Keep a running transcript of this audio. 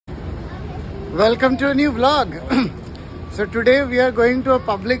Welcome to a new vlog. So today we are going to a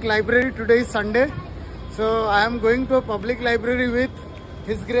public library. Today is Sunday. So I am going to a public library with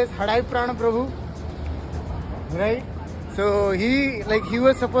His Grace Hadai Prana Prabhu. Right? So he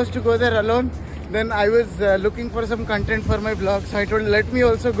was supposed to go there alone. Then I was looking for some content for my vlog. So I told let me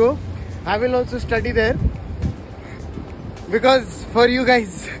also go. I will also study there. Because for you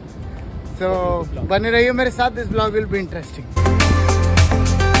guys. So bane rahiye mere saath, this vlog will be interesting.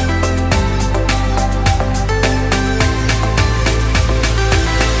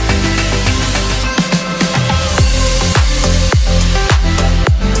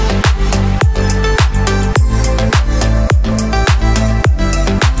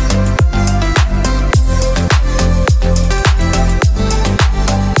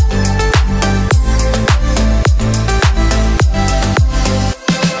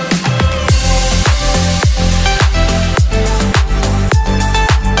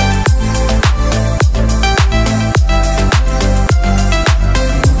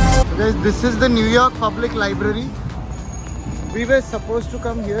 This is the New York Public Library. We were supposed to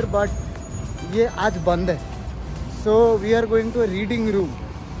come here, but ये आज बंद है. So we are going to a reading room.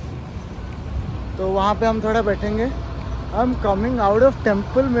 तो वहाँ पे हम थोड़ा बैठेंगे. I'm coming out of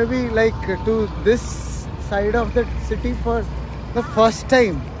temple, maybe like to this side of the city for the first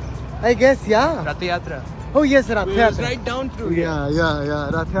time. I guess, yeah. Rath Yatra. Oh yes, Rath Yatra. It's right down through here. Yeah.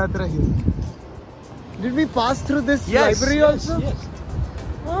 Rath Yatra here. Did we pass through this library yes, also? Yes.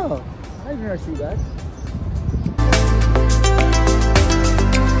 Oh. I did not see that.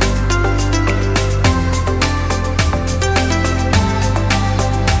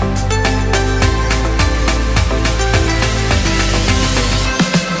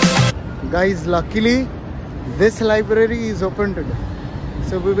 Guys, luckily this library is open today.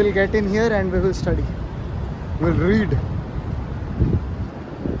 So we will get in here and we will study. We'll read.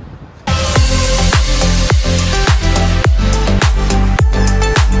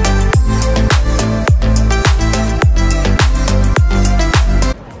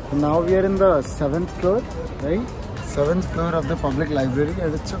 Now we are in the 7th floor, right? 7th floor of the public library,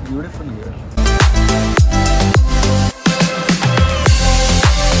 and it's so beautiful here.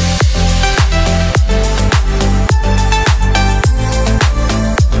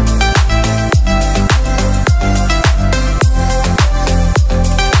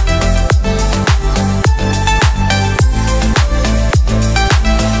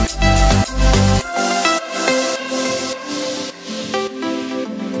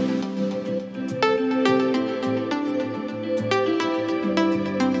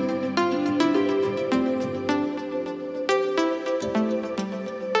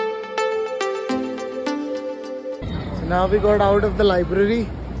 Now we got out of the library.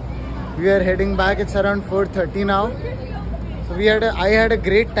 We are heading back. It's around 4:30 now. So I had a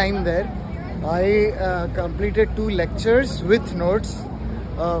great time there. I completed 2 lectures with notes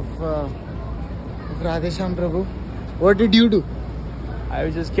of Radhesham Prabhu. What did you do? I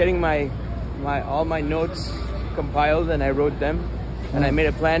was just getting all my notes compiled, and I wrote them. And I made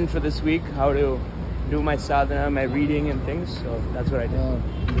a plan for this week, how to do my sadhana, my reading and things. So that's what I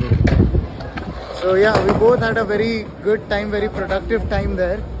did. So yeah, we both had a very good time, very productive time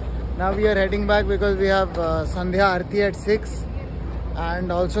there. Now we are heading back because we have Sandhya Aarti at 6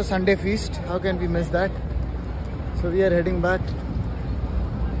 and also Sunday feast. How can we miss that? So we are heading back.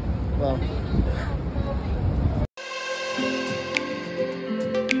 Wow.